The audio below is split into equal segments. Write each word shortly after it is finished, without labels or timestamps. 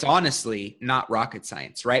It's honestly not rocket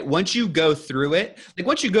science, right? Once you go through it, like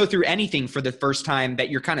once you go through anything for the first time that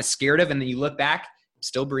you're kind of scared of, and then you look back, I'm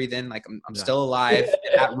still breathing, like I'm still alive.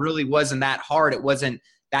 That really wasn't that hard. It wasn't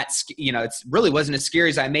that, it really wasn't as scary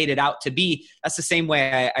as I made it out to be. That's the same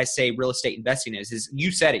way I say real estate investing is you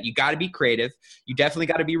said it. You got to be creative. You definitely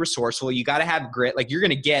got to be resourceful. You got to have grit. Like you're going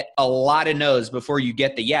to get a lot of no's before you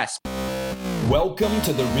get the yes. Welcome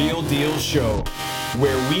to the Real Deal Show,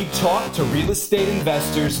 where we talk to real estate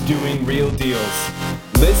investors doing real deals.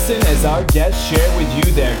 Listen as our guests share with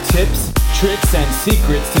you their tips, tricks, and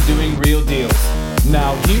secrets to doing real deals.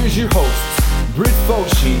 Now here's your hosts, Britt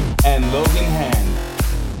Foshi and Logan Hand.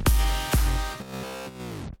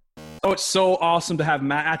 Oh, it's so awesome to have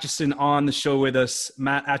Matt Aitchison on the show with us.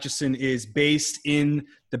 Matt Aitchison is based in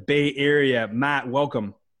the Bay Area. Matt,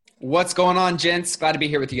 welcome. What's going on, gents? Glad to be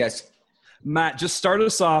here with you guys. Matt, just start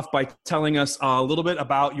us off by telling us a little bit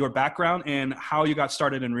about your background and how you got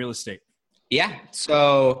started in real estate. Yeah.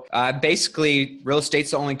 So basically, real estate's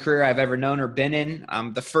the only career I've ever known or been in.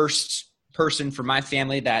 I'm the first person from my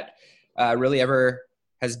family that really ever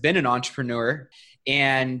has been an entrepreneur.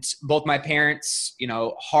 And both my parents,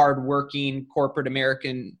 hardworking corporate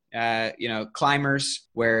American, climbers,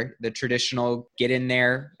 where the traditional get in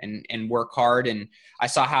there and work hard. And I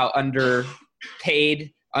saw how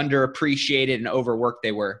underpaid, underappreciated, and overworked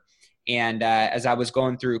they were. And as I was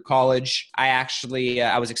going through college, I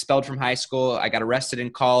was expelled from high school. I got arrested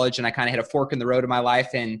in college, and I kind of hit a fork in the road of my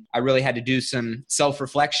life. And I really had to do some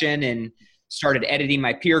self-reflection and started editing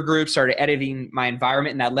my peer group, started editing my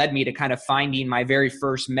environment. And that led me to kind of finding my very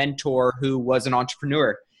first mentor, who was an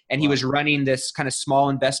entrepreneur. And he was running this kind of small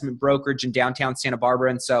investment brokerage in downtown Santa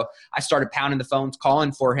Barbara. And so I started pounding the phones,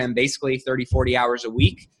 calling for him basically 30, 40 hours a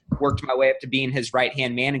week, worked my way up to being his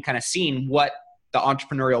right-hand man and kind of seeing what the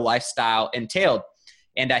entrepreneurial lifestyle entailed.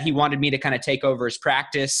 And he wanted me to kind of take over his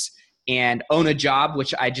practice and own a job,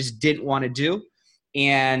 which I just didn't want to do.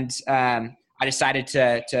 And I decided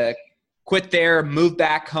to quit there, move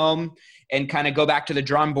back home, and kind of go back to the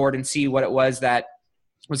drawing board and see what it was that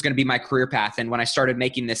was going to be my career path. And when I started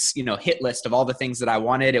making this, hit list of all the things that I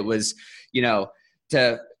wanted, it was,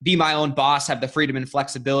 to be my own boss, have the freedom and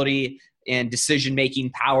flexibility and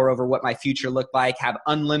decision-making power over what my future looked like, have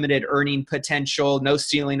unlimited earning potential, no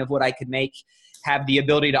ceiling of what I could make, have the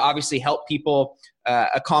ability to obviously help people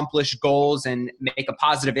accomplish goals and make a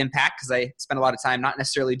positive impact, because I spent a lot of time not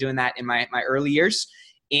necessarily doing that in my early years.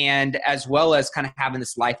 And as well as kind of having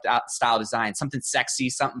this lifestyle design, something sexy,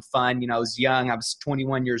 something fun. I was young, I was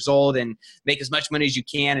 21 years old, and make as much money as you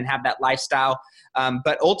can and have that lifestyle.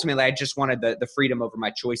 But ultimately, I just wanted the freedom over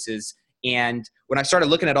my choices. And when I started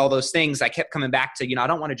looking at all those things, I kept coming back to, I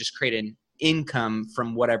don't want to just create an income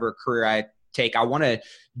from whatever career I take. I want to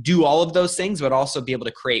do all of those things, but also be able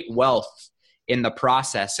to create wealth in the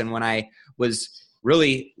process. And when I was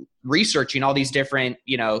really researching all these different,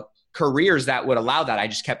 careers that would allow that, I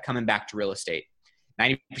just kept coming back to real estate.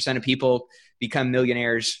 90% of people become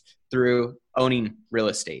millionaires through owning real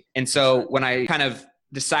estate. And so when I kind of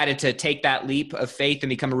decided to take that leap of faith and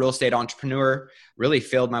become a real estate entrepreneur, really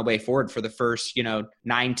failed my way forward for the first,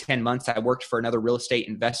 9-10 months. I worked for another real estate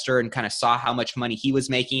investor and kind of saw how much money he was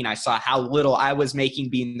making. I saw how little I was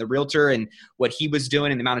making being the realtor, and what he was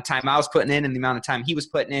doing and the amount of time I was putting in and the amount of time he was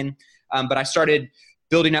putting in. But I started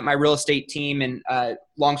building up my real estate team. And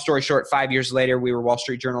long story short, 5 years later, we were Wall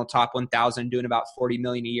Street Journal top 1,000, doing about 40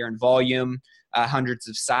 million a year in volume, hundreds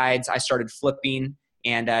of sides. I started flipping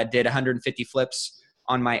and did 150 flips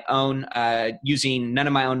on my own, using none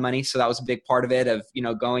of my own money. So that was a big part of it, of,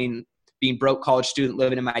 being broke college student,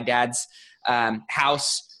 living in my dad's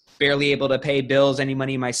house, barely able to pay bills, any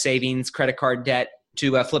money in my savings, credit card debt,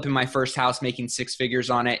 to flipping my first house, making six figures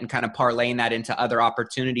on it, and kind of parlaying that into other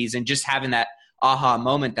opportunities, and just having that aha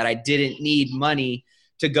moment that I didn't need money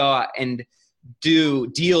to go out and do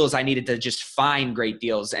deals. I needed to just find great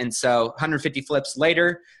deals. And so 150 flips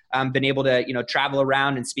later, been able to, travel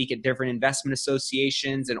around and speak at different investment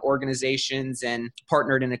associations and organizations, and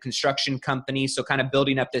partnered in a construction company. So kind of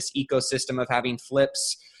building up this ecosystem of having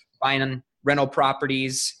flips, buying rental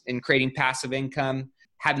properties, and creating passive income,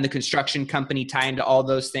 having the construction company tie into all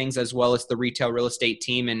those things, as well as the retail real estate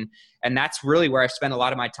team. And that's really where I've spent a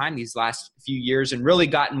lot of my time these last few years, and really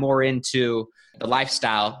gotten more into the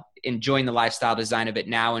lifestyle, enjoying the lifestyle design of it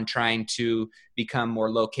now, and trying to become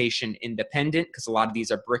more location independent, because a lot of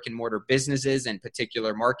these are brick and mortar businesses in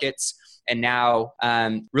particular markets. And now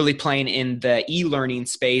really playing in the e-learning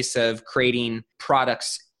space of creating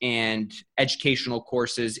products and educational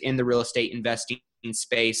courses in the real estate investing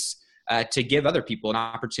space, to give other people an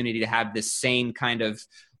opportunity to have this same kind of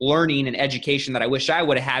learning and education that I wish I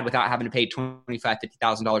would have had without having to pay $25,000,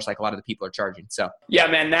 $50,000 like a lot of the people are charging. So yeah,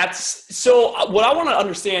 man, so what I want to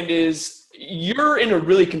understand is you're in a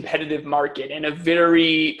really competitive market, and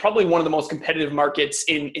probably one of the most competitive markets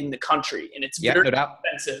in the country, and it's very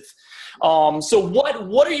expensive. So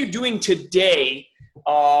what are you doing today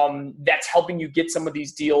that's helping you get some of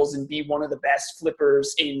these deals and be one of the best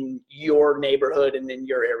flippers in your neighborhood and in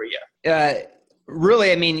your area?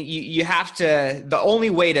 Really, I mean, you have to, the only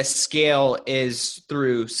way to scale is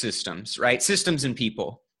through systems, right? Systems and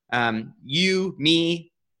people. You,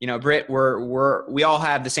 me, Britt, we all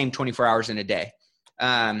have the same 24 hours in a day.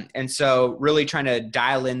 And so really trying to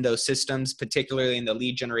dial in those systems, particularly in the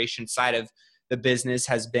lead generation side of the business,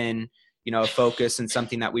 has been, a focus and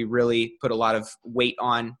something that we really put a lot of weight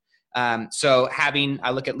on. So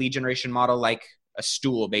I look at lead generation model like a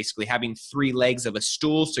stool, basically having 3 legs of a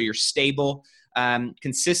stool. So you're stable.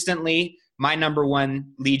 Consistently, my number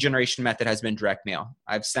one lead generation method has been direct mail.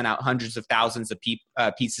 I've sent out hundreds of thousands of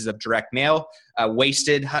pieces of direct mail,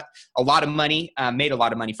 wasted a lot of money, made a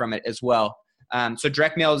lot of money from it as well. So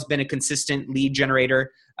direct mail has been a consistent lead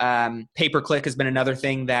generator. Pay-per-click has been another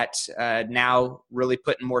thing that now really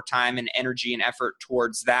putting more time and energy and effort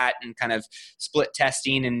towards that, and kind of split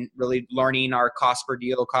testing and really learning our cost per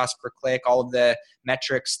deal, cost per click, all of the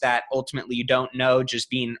metrics that ultimately you don't know just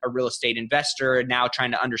being a real estate investor, and now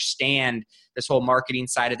trying to understand this whole marketing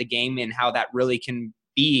side of the game and how that really can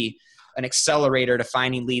be an accelerator to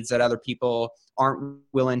finding leads that other people aren't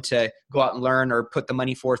willing to go out and learn or put the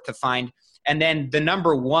money forth to find. And then the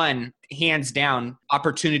number one, hands down,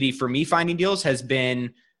 opportunity for me finding deals has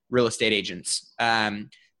been real estate agents.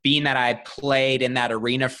 Being that I played in that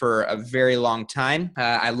arena for a very long time,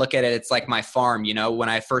 I look at it, it's like my farm. When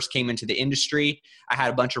I first came into the industry, I had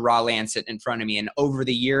a bunch of raw land sitting in front of me. And over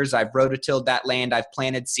the years, I've rototilled that land. I've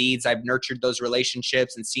planted seeds. I've nurtured those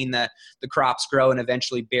relationships and seen the crops grow and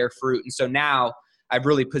eventually bear fruit. And so now I've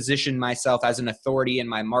really positioned myself as an authority in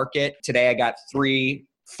my market. Today, I got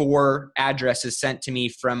 4 addresses sent to me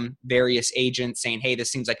from various agents saying, hey, this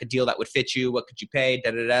seems like a deal that would fit you. What could you pay?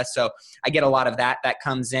 So I get a lot of that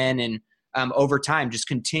comes in. And over time, just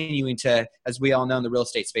continuing to, as we all know in the real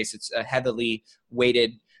estate space, it's a heavily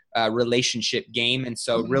weighted relationship game. And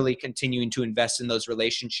so really continuing to invest in those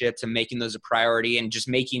relationships and making those a priority, and just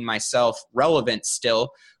making myself relevant still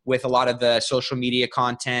with a lot of the social media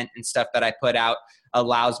content and stuff that I put out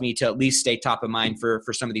allows me to at least stay top of mind for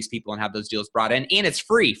some of these people and have those deals brought in. And it's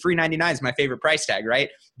free. $3.99 is my favorite price tag, right?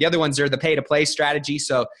 The other ones are the pay to play strategy.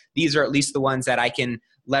 So these are at least the ones that I can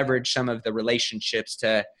leverage some of the relationships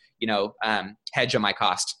to, hedge on my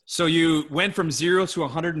cost. So you went from 0 to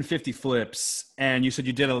 150 flips, and you said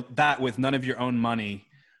you did that with none of your own money.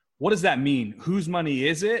 What does that mean? Whose money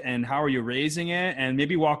is it, and how are you raising it? And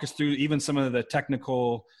maybe walk us through even some of the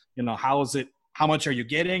technical, how much are you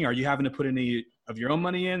getting? Are you having to put any of your own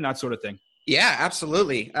money in, that sort of thing? Yeah,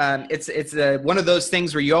 absolutely. It's one of those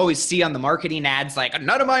things where you always see on the marketing ads, like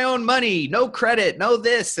none of my own money, no credit, no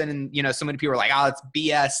this. And, so many people are like, oh, it's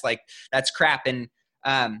BS. Like that's crap. And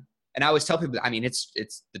I always tell people,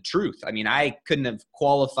 it's the truth. I couldn't have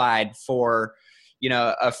qualified for,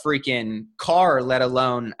 a freaking car, let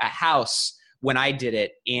alone a house when I did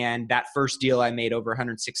it. And that first deal I made over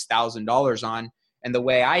 $106,000 on. And the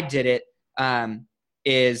way I did it,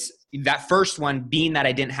 is that first one, being that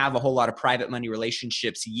I didn't have a whole lot of private money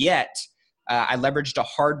relationships yet, I leveraged a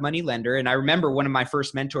hard money lender. And I remember one of my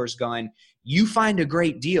first mentors going, you find a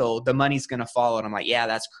great deal, the money's going to follow. And I'm like, yeah,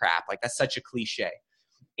 that's crap. Like that's such a cliche.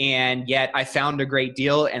 And yet I found a great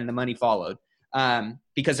deal and the money followed.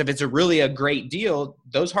 Because if it's a great deal,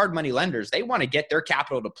 those hard money lenders, they want to get their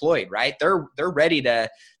capital deployed, right? They're ready to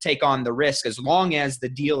take on the risk as long as the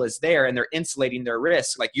deal is there and they're insulating their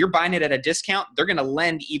risk. Like you're buying it at a discount, they're going to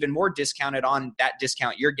lend even more discounted on that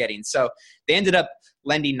discount you're getting. So they ended up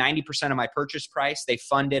lending 90% of my purchase price. They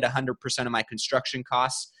funded 100% of my construction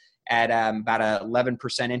costs at about a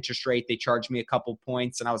 11% interest rate. They charged me a couple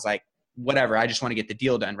points and I was like, whatever, I just want to get the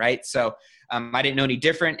deal done, right? So I didn't know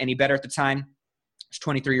any better at the time. I was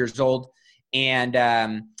 23 years old. And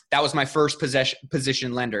that was my first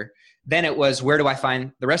position lender. Then it was, where do I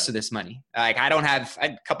find the rest of this money? Like I had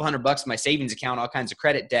a couple $100 in my savings account, all kinds of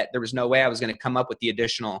credit debt. There was no way I was going to come up with the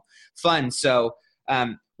additional funds. So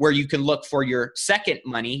where you can look for your second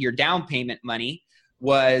money, your down payment money,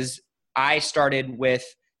 was I started with,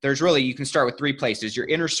 you can start with 3 places: your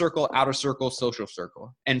inner circle, outer circle, social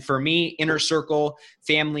circle. And for me, inner circle,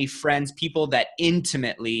 family, friends, people that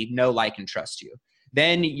intimately know, like, and trust you.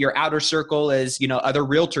 Then your outer circle is, other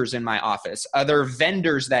realtors in my office, other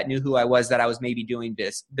vendors that knew who I was, that I was maybe doing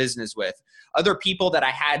business with, other people that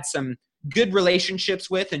I had some good relationships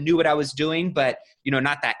with and knew what I was doing, but,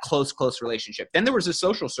 not that close relationship. Then there was a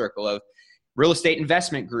social circle of real estate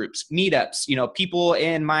investment groups, meetups, people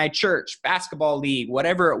in my church, basketball league,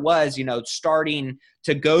 whatever it was, starting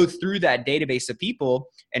to go through that database of people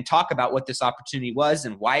and talk about what this opportunity was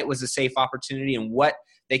and why it was a safe opportunity and what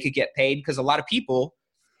they could get paid. Because a lot of people,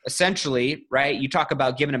 essentially, right, you talk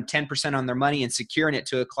about giving them 10% on their money and securing it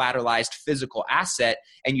to a collateralized physical asset,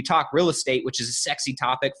 and you talk real estate, which is a sexy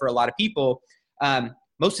topic for a lot of people.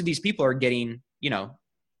 Most of these people are getting,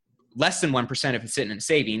 less than 1% if it's sitting in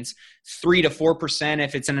savings, 3 to 4%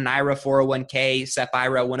 if it's in an IRA, 401k, SEP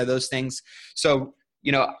IRA, one of those things. So,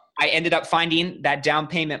 I ended up finding that down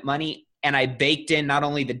payment money, and I baked in not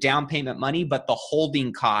only the down payment money, but the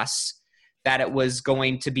holding costs, that it was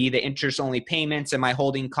going to be the interest only payments and my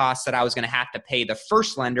holding costs that I was going to have to pay the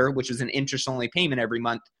first lender, which was an interest only payment every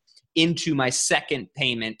month, into my second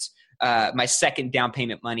payment, my second down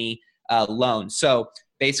payment money loan. So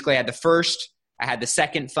basically I had the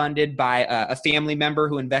second funded by a family member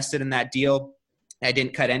who invested in that deal. I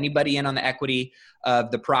didn't cut anybody in on the equity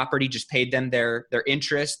of the property, just paid them their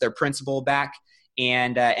interest, their principal back,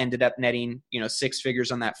 and ended up netting, 6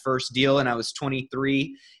 figures on that first deal. And I was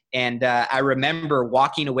 23. And I remember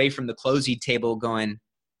walking away from the closing table going,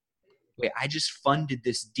 wait, I just funded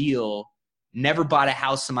this deal, never bought a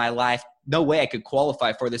house in my life. No way I could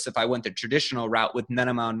qualify for this if I went the traditional route with none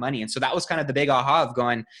of my own money. And so that was kind of the big aha of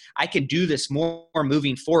going, I can do this more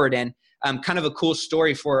moving forward. And kind of a cool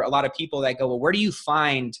story for a lot of people that go, well, where do you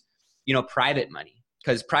find, private money?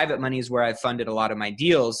 Because private money is where I've funded a lot of my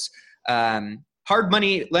deals. Hard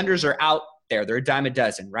money lenders are out there. They're a dime a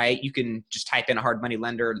dozen, right? You can just type in a hard money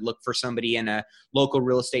lender, look for somebody in a local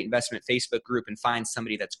real estate investment Facebook group and find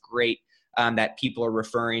somebody that's great. That people are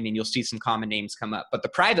referring, and you'll see some common names come up. But the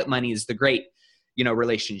private money is the great,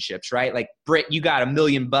 relationships, right? Like, Britt, you got $1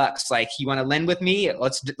 million. Like, you want to lend with me?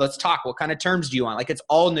 Let's talk. What kind of terms do you want? Like, it's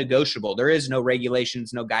all negotiable. There is no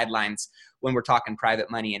regulations, no guidelines when we're talking private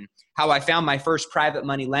money. And how I found my first private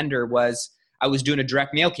money lender was I was doing a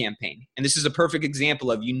direct mail campaign. And this is a perfect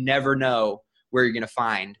example of you never know where you're going to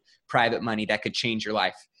find private money that could change your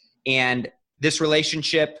life. And this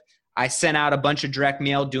relationship, I sent out a bunch of direct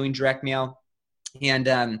mail, doing direct mail.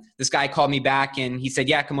 And this guy called me back and he said,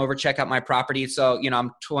 yeah, come over, check out my property. So,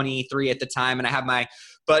 I'm 23 at the time and I have my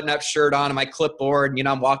button-up shirt on and my clipboard. And,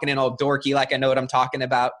 I'm walking in all dorky like I know what I'm talking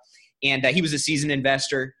about. And he was a seasoned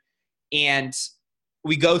investor. And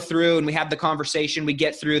we go through and we have the conversation. We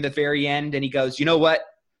get through the very end and he goes, you know what?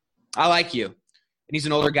 I like you. And he's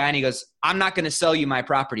an older guy and he goes, I'm not going to sell you my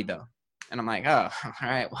property though. And I'm like, oh, all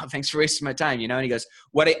right. Well, thanks for wasting my time, And he goes,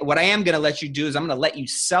 what I am going to let you do is I'm going to let you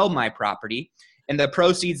sell my property, and the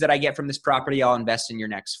proceeds that I get from this property, I'll invest in your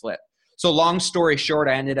next flip. So long story short,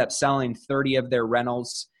 I ended up selling 30 of their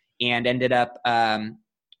rentals and ended up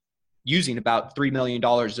using about $3 million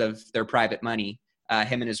of their private money.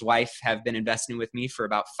 Him and his wife have been investing with me for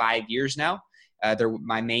about 5 years now. They're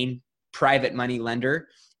my main private money lender,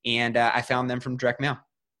 and I found them from direct mail.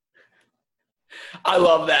 I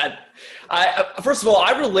love that. First of all,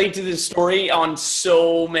 I relate to this story on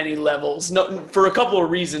so many levels, for a couple of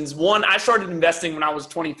reasons. One, I started investing when I was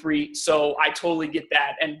 23, so I totally get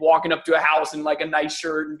that. And walking up to a house in like a nice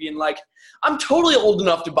shirt and being like, I'm totally old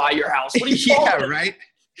enough to buy your house. What are you talking? Yeah,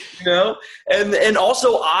 right. And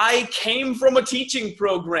also I came from a teaching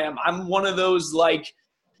program. I'm one of those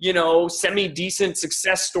semi-decent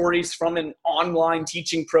success stories from an online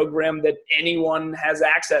teaching program that anyone has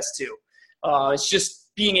access to. It's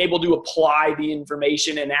just being able to apply the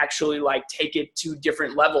information and actually take it to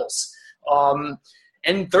different levels.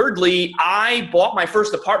 And thirdly, I bought my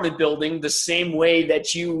first apartment building the same way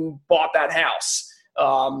that you bought that house.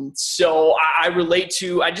 So I relate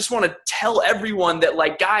to, I just want to tell everyone that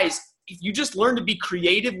guys, if you just learn to be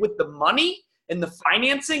creative with the money and the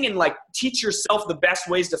financing and teach yourself the best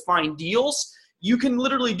ways to find deals, you can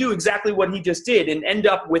literally do exactly what he just did and end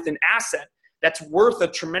up with an asset that's worth a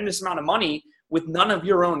tremendous amount of money with none of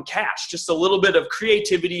your own cash, just a little bit of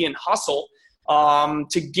creativity and hustle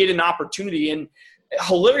to get an opportunity. And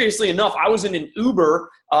hilariously enough, I was in an Uber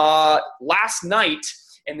last night,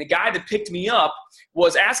 and the guy that picked me up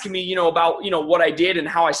was asking me, about, what I did and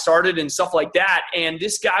how I started and stuff like that. And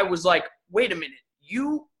this guy was like, wait a minute,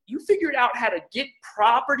 you figured out how to get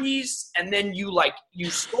properties and then you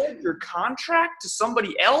sold your contract to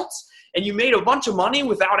somebody else and you made a bunch of money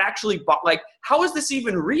without actually, how is this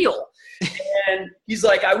even real? And he's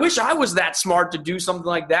like, I wish I was that smart to do something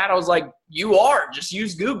like that. I was like, you are. Just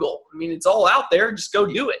use Google. I mean, it's all out there. Just go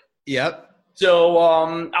do it. Yep. So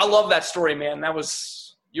I love that story, man. That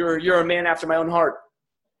was you're a man after my own heart.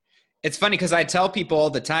 It's funny because I tell people all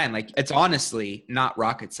the time, like, it's honestly not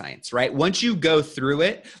rocket science, right? Once you go through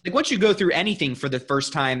it, like once you go through anything for the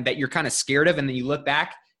first time that you're kind of scared of, and then you look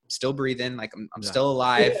back, I'm still breathing, like I'm still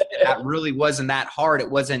alive. That really wasn't that hard. It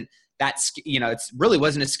wasn't that, it really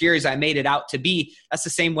wasn't as scary as I made it out to be. That's the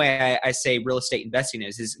same way I say real estate investing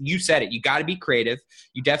is you said it. You got to be creative.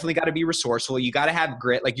 You definitely got to be resourceful. You got to have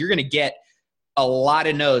grit. Like, you're going to get a lot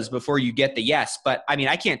of no's before you get the yes. But I mean,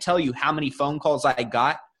 I can't tell you how many phone calls I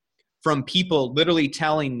got from people literally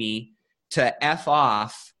telling me to F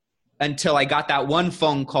off until I got that one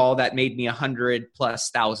phone call that made me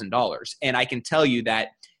 $100,000+. And I can tell you that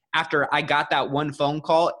after I got that one phone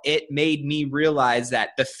call, it made me realize that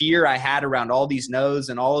the fear I had around all these no's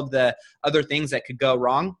and all of the other things that could go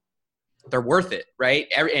wrong, they're worth it, right?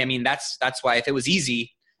 I mean, that's why if it was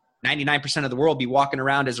easy, 99% of the world be walking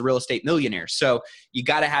around as a real estate millionaire. So you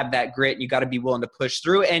got to have that grit. You got to be willing to push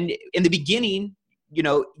through. And in the beginning, you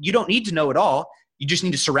don't need to know it all. You just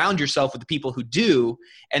need to surround yourself with the people who do.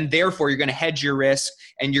 And therefore, you're going to hedge your risk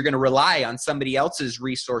and you're going to rely on somebody else's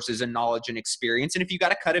resources and knowledge and experience. And if you got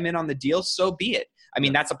to cut them in on the deal, so be it. I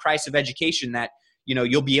mean, that's a price of education that,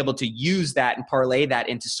 you'll be able to use that and parlay that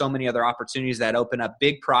into so many other opportunities that open up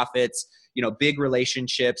big profits, big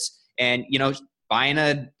relationships, and, buying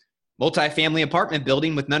a multifamily apartment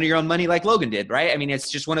building with none of your own money like Logan did, right? I mean, it's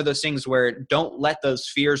just one of those things where don't let those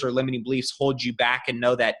fears or limiting beliefs hold you back, and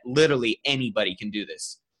know that literally anybody can do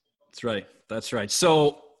this. That's right.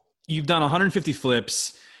 So you've done 150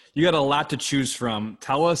 flips. You got a lot to choose from.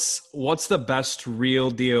 Tell us, what's the best real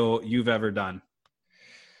deal you've ever done?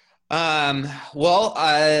 Let's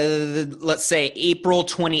say April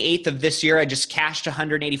 28th of this year, I just cashed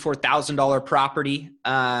 $184,000 property.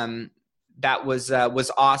 That was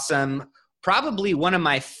awesome. Probably one of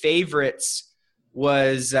my favorites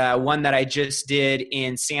was one that I just did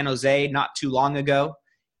in San Jose not too long ago.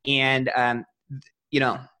 And,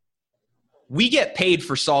 we get paid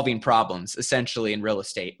for solving problems essentially in real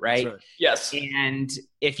estate, right? Sure. Yes. And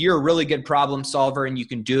if you're a really good problem solver and you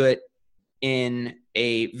can do it in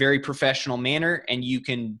a very professional manner and you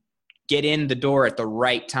can get in the door at the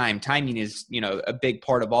right time, timing is, a big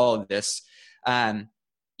part of all of this.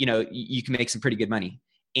 You can make some pretty good money.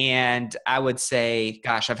 And I would say,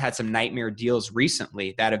 gosh, I've had some nightmare deals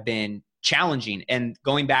recently that have been challenging. And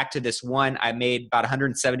going back to this one, I made about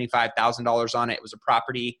 $175,000 on it. It was a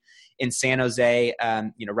property in San Jose,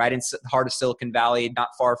 right in the heart of Silicon Valley, not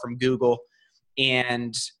far from Google.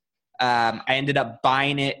 And I ended up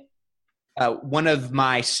buying it. One of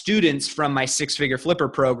my students from my 6-figure flipper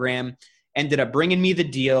program ended up bringing me the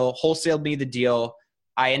deal, wholesaled me the deal.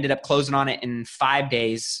 I ended up closing on it in 5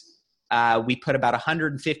 days. We put about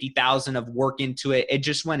 $150,000 of work into it. It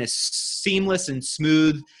just went as seamless and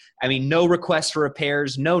smooth. I mean, no requests for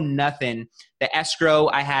repairs, no nothing. The escrow,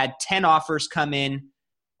 I had 10 offers come in.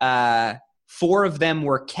 4 of them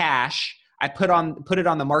were cash. I put it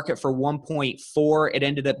on the market for 1.4. It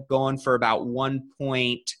ended up going for about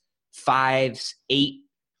 1.58.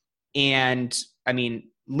 And I mean,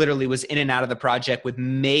 literally was in and out of the project with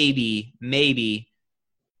maybe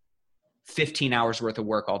 15 hours worth of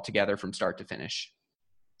work altogether from start to finish.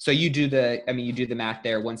 So you do the math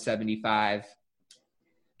there, 175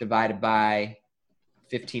 divided by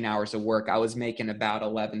 15 hours of work. I was making about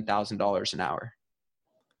 $11,000 an hour.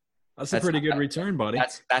 That's a pretty good return, buddy.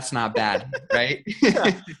 That's not bad, right?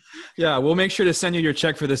 Yeah, we'll make sure to send you your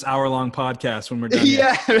check for this hour-long podcast when we're done.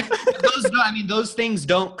 Yeah, those things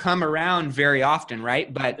don't come around very often,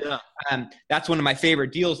 right? But that's one of my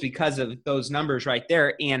favorite deals because of those numbers right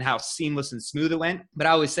there and how seamless and smooth it went. But I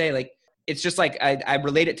always say, like, it's just like I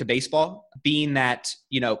relate it to baseball, being that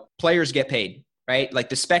players get paid, right? Like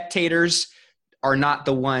the spectators are not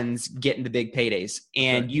the ones getting the big paydays,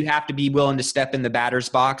 and you have to be willing to step in the batter's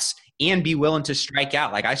box and be willing to strike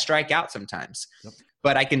out. Like I strike out sometimes,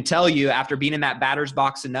 but I can tell you after being in that batter's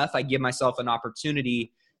box enough, I give myself an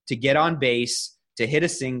opportunity to get on base, to hit a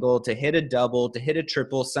single, to hit a double, to hit a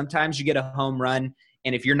triple. Sometimes you get a home run.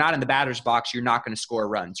 And if you're not in the batter's box, you're not going to score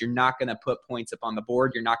runs. You're not going to put points up on the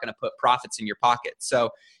board. You're not going to put profits in your pocket. So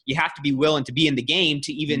you have to be willing to be in the game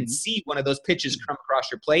to even see one of those pitches come across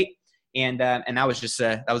your plate. And that was just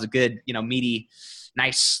that was a good, meaty,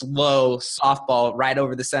 nice, slow softball right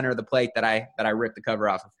over the center of the plate that I ripped the cover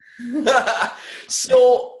off of.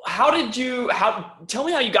 So tell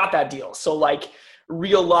me how you got that deal. So like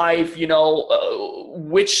real life,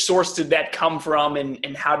 which source did that come from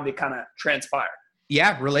and how did it kind of transpire?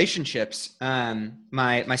 Yeah, relationships.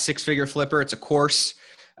 My six-figure flipper, it's a course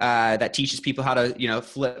that teaches people how to,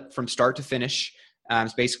 flip from start to finish.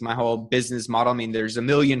 It's basically my whole business model. I mean, there's a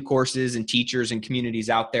million courses and teachers and communities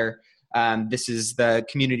out there. This is the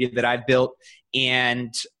community that I've built.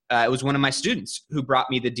 And it was one of my students who brought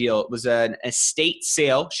me the deal. It was an estate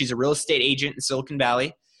sale. She's a real estate agent in Silicon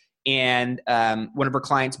Valley. And one of her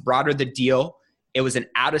clients brought her the deal. It was an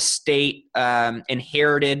out-of-state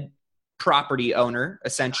inherited property owner,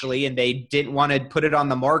 essentially, and they didn't want to put it on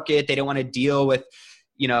the market. They didn't want to deal with,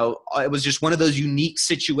 it was just one of those unique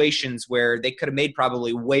situations where they could have made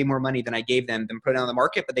probably way more money than I gave them than put it on the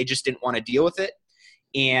market, but they just didn't want to deal with it.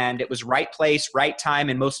 And it was right place, right time,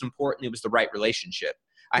 and most importantly, it was the right relationship.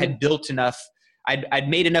 I had built enough, I'd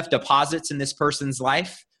made enough deposits in this person's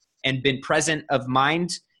life and been present of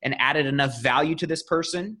mind and added enough value to this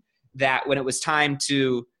person that when it was time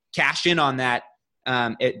to cash in on that,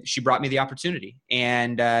 she brought me the opportunity.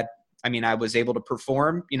 And I was able to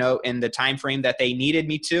perform, in the time frame that they needed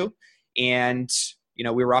me to. And,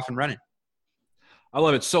 we were off and running. I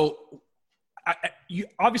love it. So you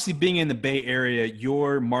obviously being in the Bay Area,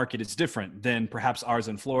 your market is different than perhaps ours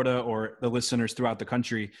in Florida or the listeners throughout the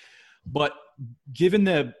country. But given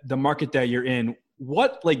the market that you're in,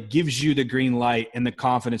 what gives you the green light and the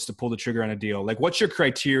confidence to pull the trigger on a deal? What's your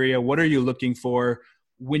criteria? What are you looking for?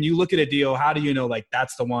 When you look at a deal, how do you know,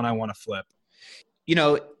 that's the one I want to flip?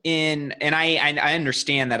 I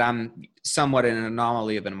understand that I'm somewhat an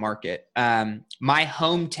anomaly of a market. My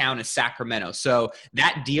hometown is Sacramento. So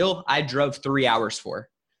that deal I drove 3 hours for.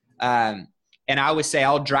 And I always say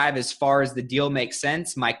I'll drive as far as the deal makes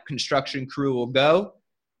sense. My construction crew will go,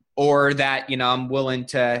 or that, I'm willing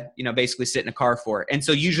to, basically sit in a car for it. And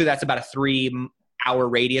so usually that's about a 3-hour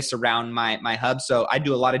radius around my hub. So I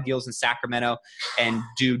do a lot of deals in Sacramento and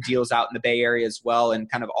do deals out in the Bay Area as well, and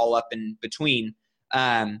kind of all up in between.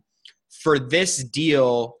 For this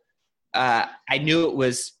deal, I knew it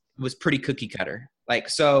was pretty cookie cutter.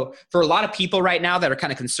 So for a lot of people right now that are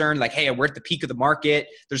kind of concerned, hey, we're at the peak of the market.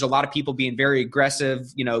 There's a lot of people being very aggressive,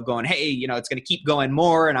 going, hey, it's going to keep going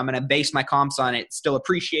more, and I'm going to base my comps on it still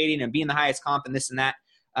appreciating and being the highest comp and this and that.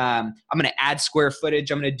 I'm going to add square footage.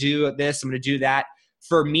 I'm going to do this. I'm going to do that.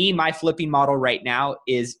 For me, my flipping model right now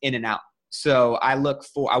is in and out. So I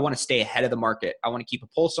want to stay ahead of the market. I want to keep a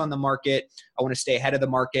pulse on the market. I want to stay ahead of the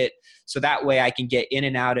market. So that way I can get in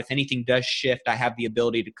and out. If anything does shift, I have the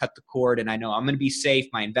ability to cut the cord, and I know I'm going to be safe.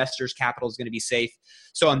 My investors' capital is going to be safe.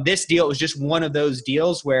 So on this deal, it was just one of those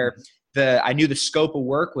deals where I knew the scope of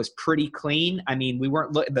work was pretty clean. We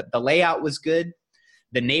weren't the layout was good.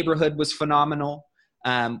 The neighborhood was phenomenal.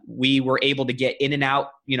 We were able to get in and out,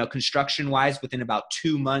 construction wise within about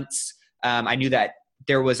 2 months. I knew that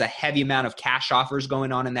there was a heavy amount of cash offers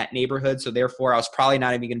going on in that neighborhood. So therefore I was probably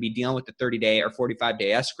not even going to be dealing with the 30-day or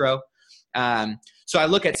 45-day escrow. So I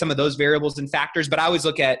look at some of those variables and factors, but I always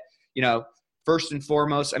look at, first and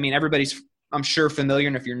foremost, everybody's, I'm sure, familiar.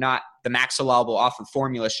 And if you're not, the max allowable offer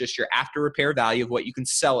formula is just your after repair value of what you can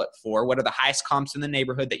sell it for. What are the highest comps in the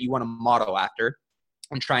neighborhood that you want to model after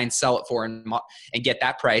and try and sell it for and get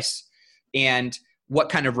that price? And what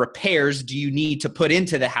kind of repairs do you need to put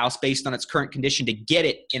into the house based on its current condition to get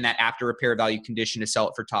it in that after repair value condition to sell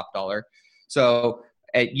it for top dollar? So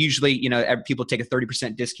usually, people take a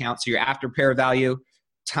 30% discount. So your after repair value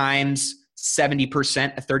times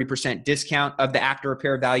 70%, a 30% discount of the after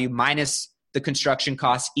repair value minus the construction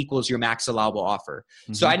costs equals your max allowable offer.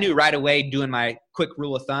 Mm-hmm. So I knew right away, doing my quick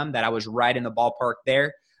rule of thumb, that I was right in the ballpark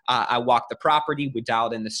there. I walked the property. We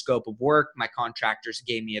dialed in the scope of work. My contractors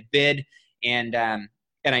gave me a bid. And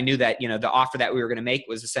I knew that, the offer that we were going to make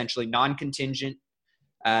was essentially non-contingent,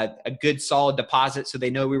 a good solid deposit. So they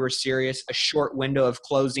know we were serious, a short window of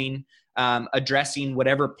closing, addressing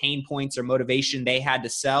whatever pain points or motivation they had to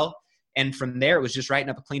sell. And from there, it was just writing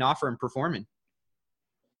up a clean offer and performing.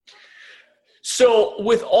 So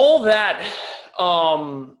with all that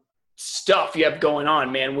stuff you have going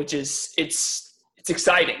on, man, which is, it's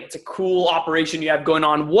exciting. It's a cool operation you have going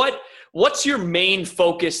on. What's your main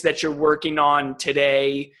focus that you're working on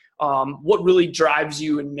today? What really drives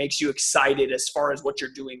you and makes you excited as far as what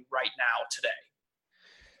you're doing right now today?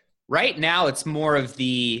 Right now, it's more of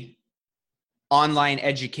the online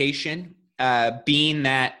education, being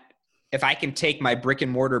that if I can take my brick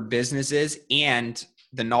and mortar businesses and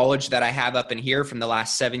the knowledge that I have up in here from the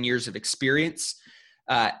last 7 years of experience,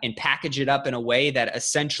 and package it up in a way that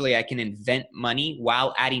essentially I can invent money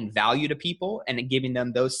while adding value to people and giving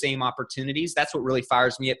them those same opportunities. That's what really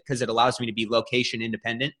fires me up, because it allows me to be location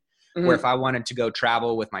independent, mm-hmm. where if I wanted to go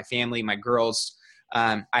travel with my family, my girls,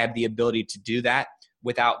 I have the ability to do that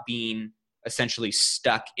without being essentially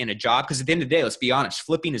stuck in a job. Because at the end of the day, let's be honest,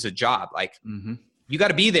 flipping is a job. Like you got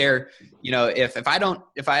to be there. If I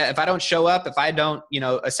don't show up, if I don't,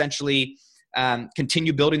 essentially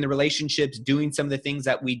continue building the relationships, doing some of the things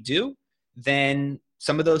that we do, then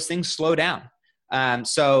some of those things slow down.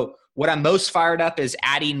 So what I'm most fired up is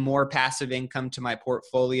adding more passive income to my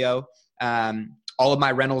portfolio. All of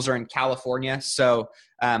my rentals are in California. So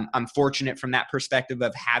I'm fortunate from that perspective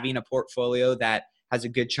of having a portfolio that has a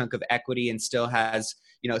good chunk of equity and still has,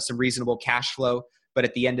 some reasonable cash flow. But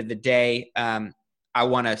at the end of the day, I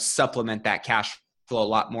want to supplement that cash flow a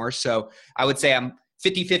lot more. So I would say I'm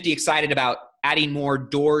 50-50 excited about adding more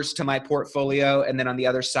doors to my portfolio. And then on the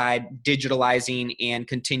other side, digitalizing and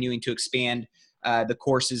continuing to expand the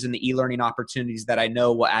courses and the e-learning opportunities that I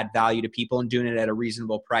know will add value to people, and doing it at a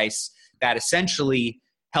reasonable price that essentially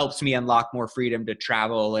helps me unlock more freedom to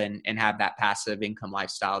travel and have that passive income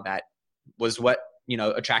lifestyle that was what,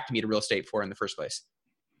 attracted me to real estate in the first place.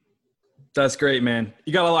 That's great, man.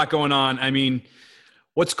 You got a lot going on. I mean,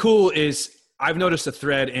 what's cool is I've noticed a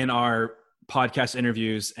thread in our podcast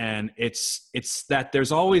interviews, and it's that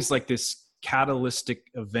there's always like this catalytic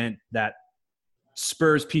event that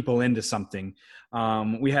spurs people into something.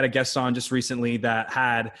 We had a guest on just recently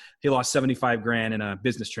that he lost 75 grand in a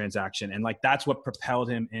business transaction. And like, that's what propelled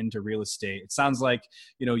him into real estate. It sounds like,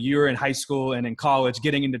 you were in high school and in college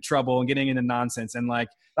getting into trouble and getting into nonsense. And like,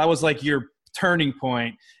 that was like your turning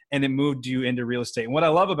point, and it moved you into real estate. And what I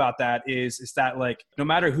love about that is that like, no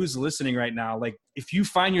matter who's listening right now, like if you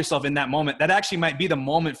find yourself in that moment, that actually might be the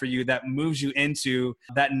moment for you that moves you into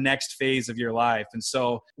that next phase of your life. And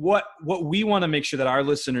so what we want to make sure that our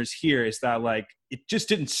listeners hear is that like, it just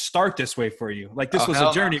didn't start this way for you. Like this was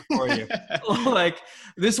a journey for you. Like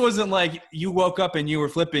this wasn't like you woke up and you were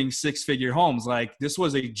flipping 6-figure homes. Like this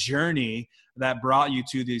was a journey that brought you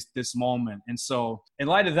to this moment. And so in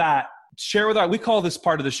light of that, share with we call this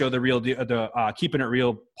part of the show the keeping it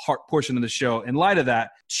real portion of the show. In light of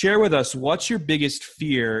that, share with us, what's your biggest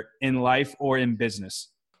fear in life or in business?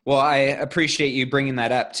 Well, I appreciate you bringing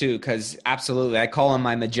that up too, because absolutely, I call them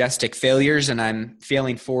my majestic failures, and I'm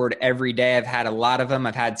failing forward every day. I've had a lot of them.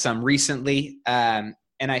 I've had some recently, and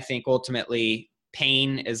I think ultimately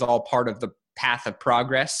pain is all part of the path of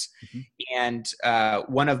progress. And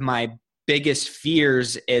one of my biggest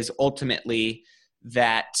fears is ultimately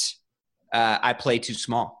that I play too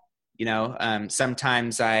small.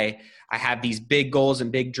 Sometimes I have these big goals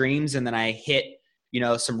and big dreams, and then I hit,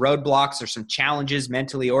 some roadblocks or some challenges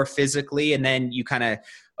mentally or physically. And then you kind of,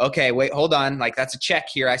 okay, wait, hold on. Like that's a check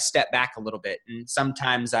here. I step back a little bit. And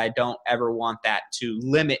sometimes I don't ever want that to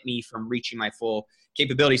limit me from reaching my full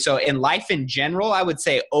capability. So in life in general, I would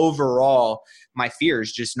say overall, my fear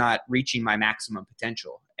is just not reaching my maximum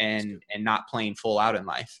potential and not playing full out in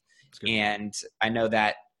life. And I know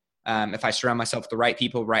that if I surround myself with the right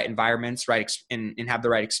people, right environments, and have the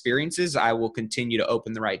right experiences, I will continue to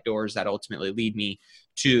open the right doors that ultimately lead me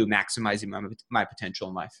to maximizing my potential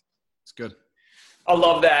in life. It's good. I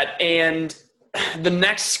love that. And the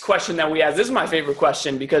next question that we ask, this is my favorite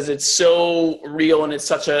question because it's so real and it's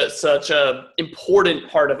such a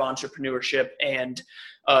important part of entrepreneurship and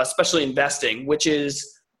especially investing, which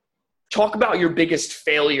is talk about your biggest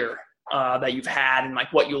failure that you've had and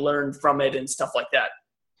like what you learned from it and stuff like that.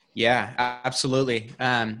 Yeah, absolutely.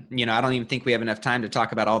 I don't even think we have enough time to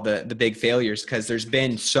talk about all the big failures because there's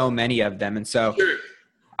been so many of them. And so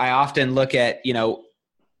I often look at,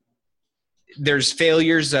 there's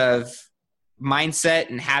failures of mindset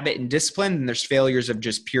and habit and discipline, and there's failures of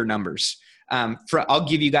just pure numbers. I'll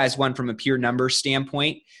give you guys one from a pure number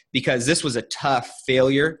standpoint because this was a tough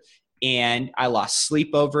failure and I lost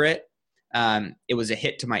sleep over it. It was a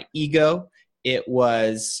hit to my ego. It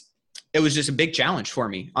was just a big challenge for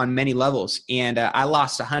me on many levels. And I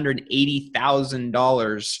lost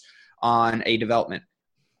 $180,000 on a development,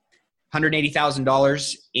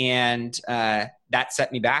 $180,000. And that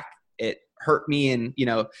set me back. It hurt me in,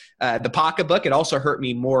 the pocketbook. It also hurt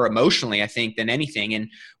me more emotionally, I think, than anything. And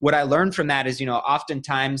what I learned from that is,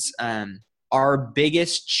 oftentimes our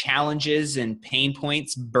biggest challenges and pain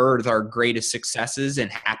points birth our greatest successes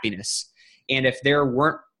and happiness. And if there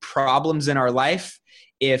weren't problems in our life,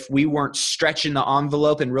 if we weren't stretching the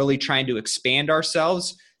envelope and really trying to expand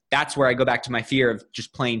ourselves, that's where I go back to my fear of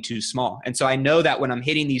just playing too small. And so I know that when I'm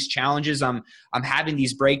hitting these challenges, I'm having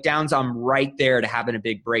these breakdowns, I'm right there to having a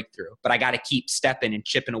big breakthrough. But I got to keep stepping and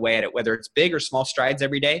chipping away at it, whether it's big or small strides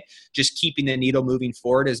every day. Just keeping the needle moving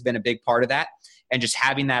forward has been a big part of that. And just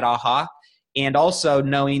having that aha. And also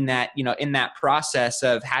knowing that, in that process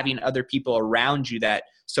of having other people around you that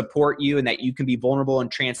support you and that you can be vulnerable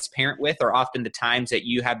and transparent with are often the times that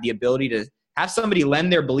you have the ability to have somebody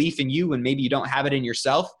lend their belief in you when maybe you don't have it in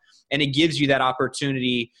yourself. And it gives you that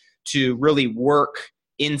opportunity to really work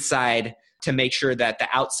inside to make sure that the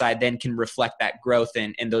outside then can reflect that growth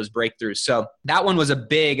and those breakthroughs. So that one was a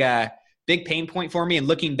big pain point for me. And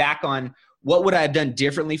looking back on what would I have done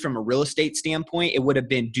differently from a real estate standpoint, it would have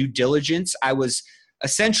been due diligence. I was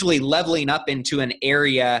essentially leveling up into an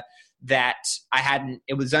area that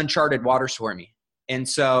it was uncharted waters for me. And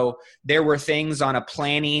so there were things on a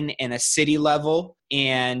planning and a city level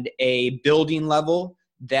and a building level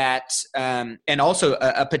that, and also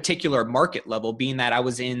a particular market level, being that I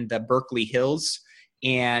was in the Berkeley Hills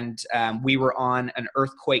and we were on an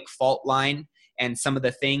earthquake fault line, and some of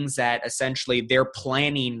the things that essentially their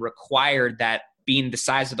planning required, that being the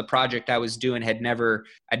size of the project I was doing, I'd never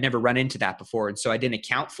run into that before. And so I didn't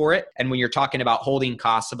account for it. And when you're talking about holding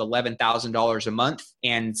costs of $11,000 a month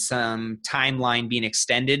and some timeline being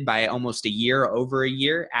extended by almost a year, over a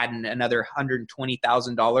year, adding another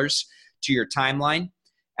 $120,000 to your timeline,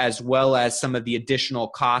 as well as some of the additional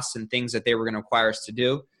costs and things that they were going to require us to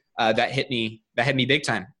do, that hit me big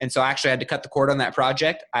time. And so I actually had to cut the cord on that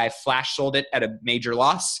project. I flash sold it at a major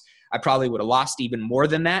loss. I probably would have lost even more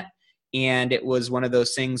than that. And it was one of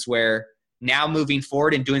those things where now moving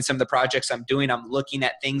forward and doing some of the projects I'm doing, I'm looking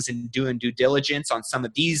at things and doing due diligence on some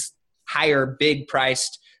of these higher, big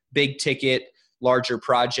priced, big ticket, larger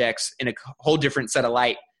projects in a whole different set of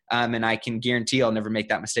light. And I can guarantee I'll never make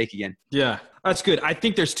that mistake again. Yeah, that's good. I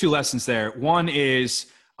think there's two lessons there. One is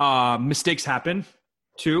mistakes happen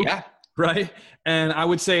too, yeah. Right? And I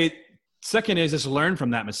would say second is just learn from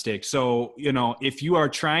that mistake. So, if you are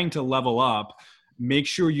trying to level up, make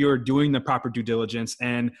sure you're doing the proper due diligence.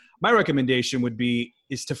 And my recommendation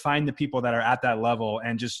is to find the people that are at that level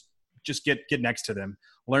and just get next to them,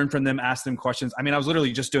 learn from them, ask them questions. I mean, I was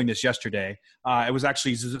literally just doing this yesterday. It was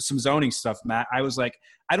actually some zoning stuff, Matt. I was like,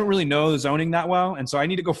 I don't really know the zoning that well. And so I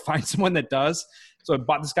need to go find someone that does. So I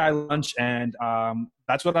bought this guy lunch, and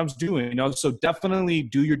that's what I was doing, So definitely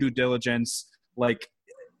do your due diligence. Like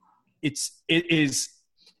it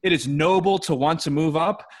is noble to want to move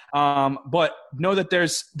up, but know that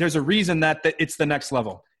there's a reason that it's the next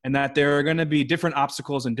level, and that there are going to be different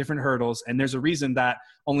obstacles and different hurdles. And there's a reason that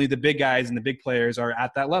only the big guys and the big players are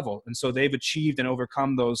at that level. And so they've achieved and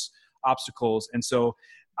overcome those obstacles. And so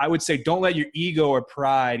I would say, don't let your ego or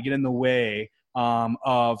pride get in the way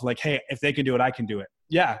of like, hey, if they can do it, I can do it.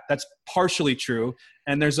 Yeah, that's partially true.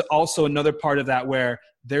 And there's also another part of that where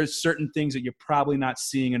there's certain things that you're probably not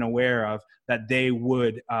seeing and aware of that they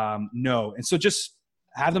would know. And so just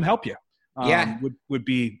have them help you would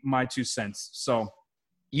be my 2 cents. So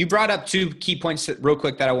you brought up two key points real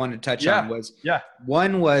quick that I wanted to touch on.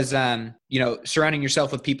 One was, surrounding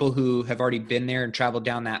yourself with people who have already been there and traveled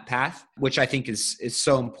down that path, which I think is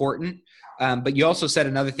so important. But you also said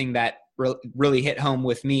another thing that really hit home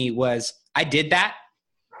with me was I did that.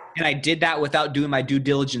 And I did that without doing my due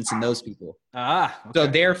diligence in those people. Okay. So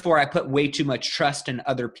therefore, I put way too much trust in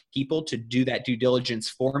other people to do that due diligence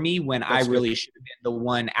for me when I really should have been the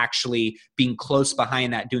one actually being close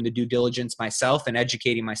behind that, doing the due diligence myself and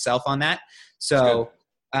educating myself on that. So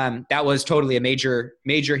that was totally a major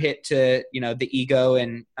hit to, the ego.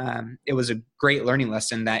 And it was a great learning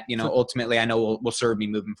lesson that, ultimately I know will serve me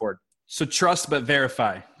moving forward. So trust, but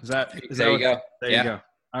verify. There you go. There you go.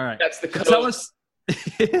 All right. That's the code. Tell us.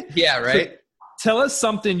 Yeah, right. So tell us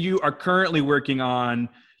something you are currently working on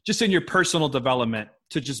just in your personal development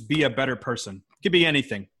to just be a better person. It could be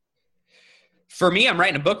anything. For me, I'm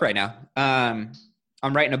writing a book right now. I'm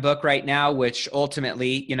writing a book right now, which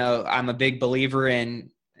ultimately, I'm a big believer in,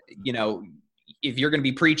 if you're going to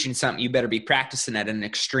be preaching something, you better be practicing at an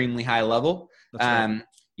extremely high level. Right.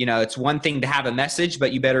 It's one thing to have a message,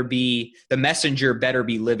 but the messenger better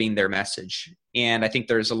be living their message. And I think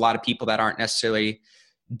there's a lot of people that aren't necessarily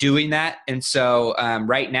doing that. And so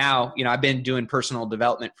right now, I've been doing personal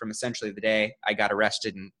development from essentially the day I got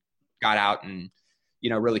arrested and got out and,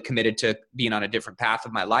 really committed to being on a different path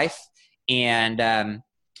of my life. And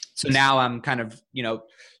so now I'm kind of,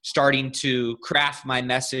 starting to craft my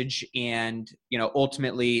message. And,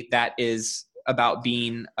 ultimately that is about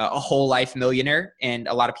being a whole life millionaire. And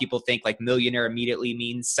a lot of people think like millionaire immediately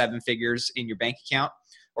means 7 figures in your bank account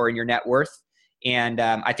or in your net worth. And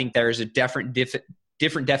I think there's a different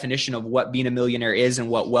definition of what being a millionaire is and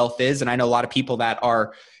what wealth is. And I know a lot of people that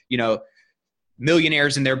are,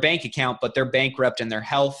 millionaires in their bank account, but they're bankrupt in their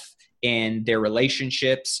health and their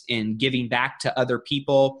relationships and giving back to other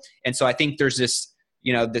people. And so I think there's this,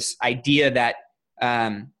 this idea that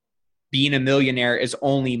being a millionaire is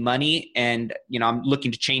only money. And, I'm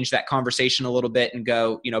looking to change that conversation a little bit and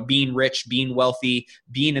go, being rich, being wealthy,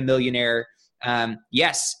 being a millionaire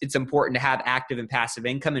Yes, it's important to have active and passive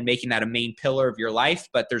income and making that a main pillar of your life,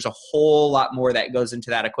 but there's a whole lot more that goes into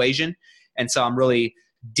that equation. And so I'm really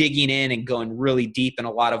digging in and going really deep in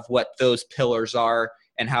a lot of what those pillars are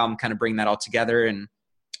and how I'm kind of bringing that all together and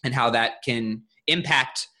how that can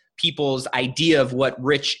impact people's idea of what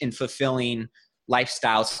rich and fulfilling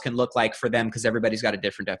lifestyles can look like for them, because everybody's got a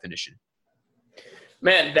different definition.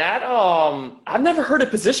 Man, that I've never heard it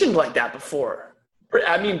positioned like that before.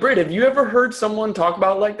 I mean, Britt, have you ever heard someone talk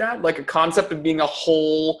about it like that? Like a concept of being a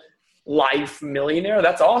whole life millionaire?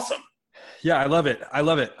 That's awesome. Yeah, I love it.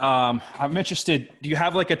 I'm interested. Do you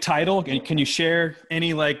have like a title? Can you share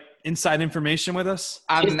any like inside information with us?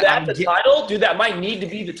 Is that the title? Dude, that might need to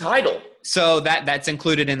be the title. So that's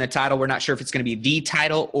included in the title. We're not sure if it's going to be the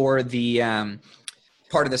title or the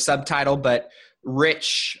part of the subtitle, but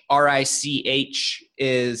Rich, RICH,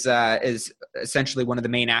 is essentially one of the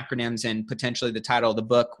main acronyms and potentially the title of the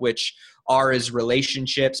book, which R is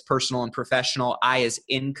relationships, personal and professional. I is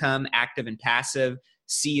income, active and passive.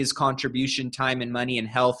 C is contribution, time and money, and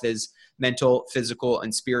health is mental, physical,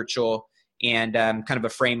 and spiritual, and kind of a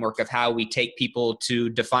framework of how we take people to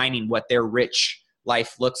defining what their rich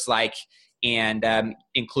life looks like, and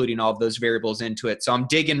including all of those variables into it. So I'm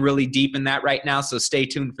digging really deep in that right now, so stay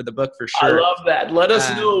tuned for the book for sure. I love that. Let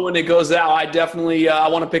us know when it goes out. I definitely I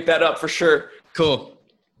want to pick that up for sure. Cool.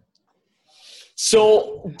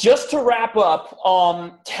 So just to wrap up,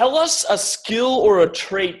 tell us a skill or a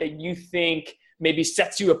trait that you think maybe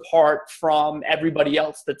sets you apart from everybody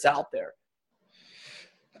else that's out there.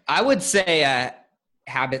 I would say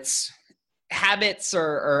habits. Habits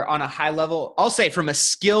are on a high level. I'll say from a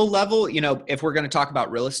skill level, if we're going to talk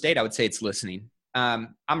about real estate, I would say it's listening.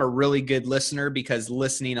 I'm a really good listener because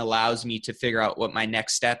listening allows me to figure out what my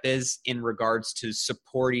next step is in regards to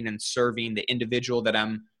supporting and serving the individual that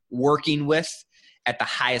I'm working with at the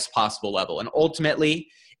highest possible level. And ultimately,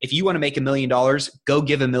 if you want to make $1 million, go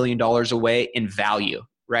give $1 million away in value,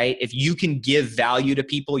 right? If you can give value to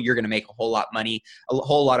people, you're going to make a whole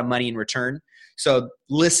lot of money in return. So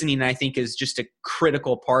listening, I think, is just a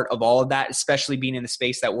critical part of all of that, especially being in the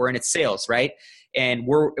space that we're in. It's sales, right? And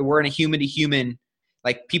we're in a human to human,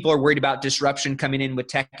 like people are worried about disruption coming in with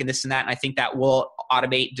tech and this and that. And I think that will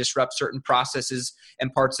automate, disrupt certain processes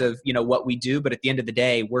and parts of, what we do. But at the end of the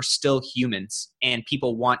day, we're still humans and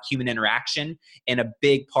people want human interaction. And a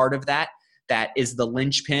big part of that is the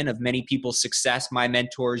linchpin of many people's success. My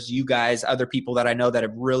mentors, you guys, other people that I know that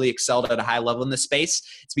have really excelled at a high level in this space.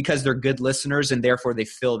 It's because they're good listeners and therefore they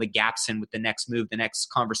fill the gaps in with the next move, the next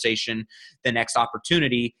conversation, the next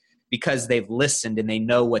opportunity, because they've listened and they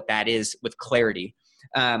know what that is with clarity.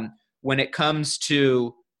 When it comes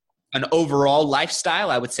to an overall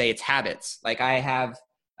lifestyle, I would say it's habits. Like I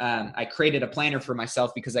created a planner for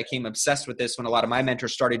myself because I became obsessed with this when a lot of my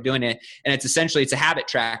mentors started doing it. And it's a habit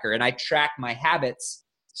tracker, and I track my habits.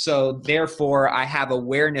 So therefore I have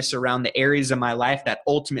awareness around the areas of my life that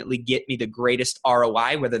ultimately get me the greatest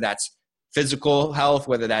ROI, whether that's physical health,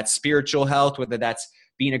 whether that's spiritual health, whether that's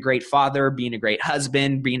being a great father, being a great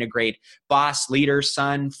husband, being a great boss, leader,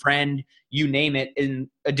 son, friend, you name it, in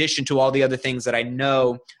addition to all the other things that I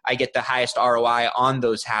know I get the highest ROI on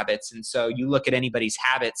those habits. And so you look at anybody's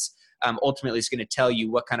habits, ultimately it's going to tell you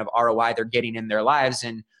what kind of ROI they're getting in their lives.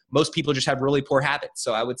 And most people just have really poor habits.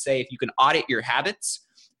 So I would say if you can audit your habits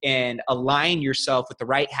and align yourself with the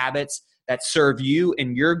right habits that serve you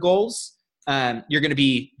and your goals, you're going to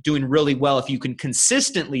be doing really well if you can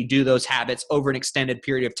consistently do those habits over an extended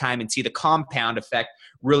period of time and see the compound effect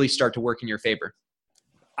really start to work in your favor.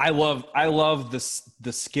 I love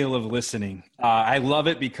the skill of listening. I love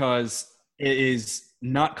it because it is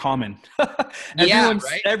not common.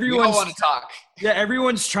 Everyone want to talk. Yeah,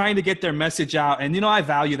 everyone's trying to get their message out, and I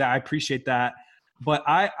value that. I appreciate that, but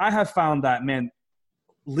I have found that, man,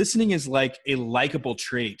 listening is like a likable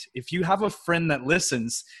trait. If you have a friend that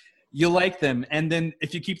listens, you like them, and then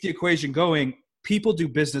if you keep the equation going, people do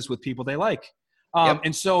business with people they like.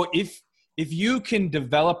 And so if you can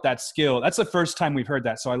develop that skill, that's the first time we've heard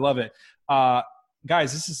that. So I love it.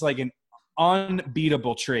 Guys, this is like an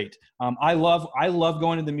unbeatable trait. I love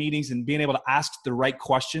going to the meetings and being able to ask the right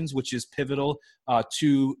questions, which is pivotal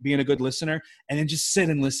to being a good listener, and then just sit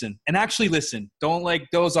and listen and actually listen. Don't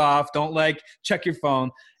doze off. Don't check your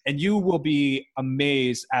phone, and you will be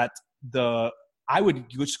amazed at I would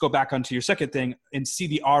just go back onto your second thing and see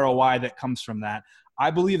the ROI that comes from that.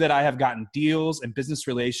 I believe that I have gotten deals and business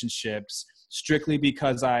relationships strictly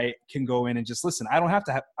because I can go in and just listen. I don't have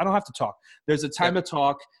to talk. There's a time to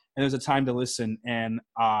talk and there's a time to listen. And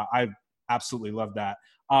I absolutely love that.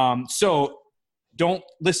 So don't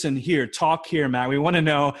listen here, talk here, Matt. We want to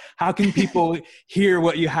know, how can people hear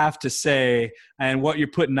what you have to say and what you're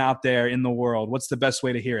putting out there in the world? What's the best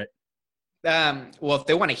way to hear it? Well, if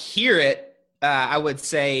they want to hear it, I would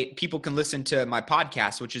say people can listen to my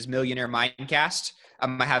podcast, which is Millionaire Mindcast.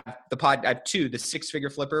 I have I have two, the Six Figure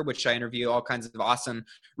Flipper, which I interview all kinds of awesome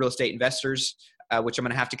real estate investors, which I'm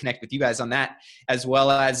going to have to connect with you guys on that, as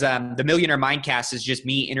well as the Millionaire Mindcast is just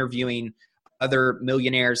me interviewing other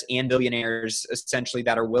millionaires and billionaires, essentially,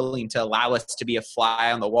 that are willing to allow us to be a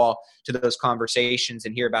fly on the wall to those conversations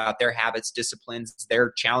and hear about their habits, disciplines,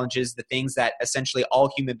 their challenges, the things that essentially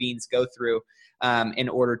all human beings go through in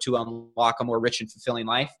order to unlock a more rich and fulfilling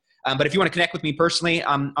life. But if you want to connect with me personally,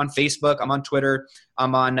 I'm on Facebook, I'm on Twitter,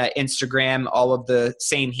 I'm on Instagram, all of the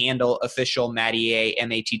same handle, official Matty A,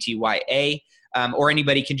 MATTYA, or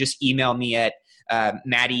anybody can just email me at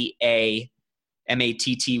Matty A,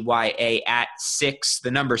 MATTYA at 6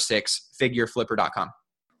 figureflipper.com.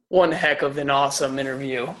 One heck of an awesome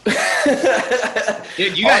interview.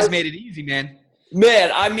 Dude, you guys made it easy, man.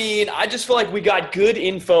 Man, I mean, I just feel like we got good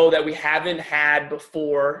info that we haven't had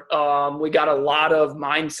before. We got a lot of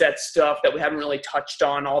mindset stuff that we haven't really touched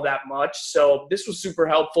on all that much. So this was super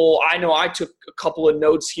helpful. I know I took a couple of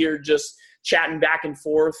notes here just chatting back and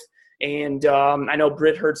forth. And I know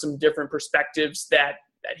Britt heard some different perspectives that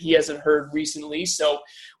he hasn't heard recently. So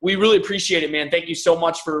we really appreciate it, man. Thank you so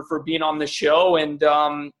much for being on the show. And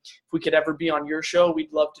if we could ever be on your show,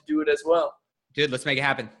 we'd love to do it as well. Dude, let's make it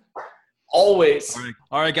happen. Always.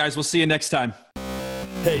 All right, guys. We'll see you next time.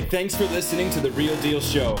 Hey, thanks for listening to The Real Deal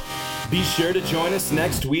Show. Be sure to join us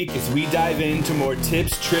next week as we dive into more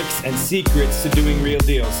tips, tricks, and secrets to doing real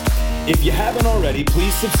deals. If you haven't already,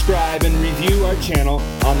 please subscribe and review our channel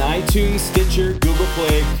on iTunes, Stitcher, Google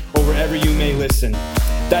Play, or wherever you may listen.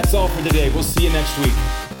 That's all for today. We'll see you next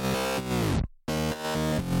week.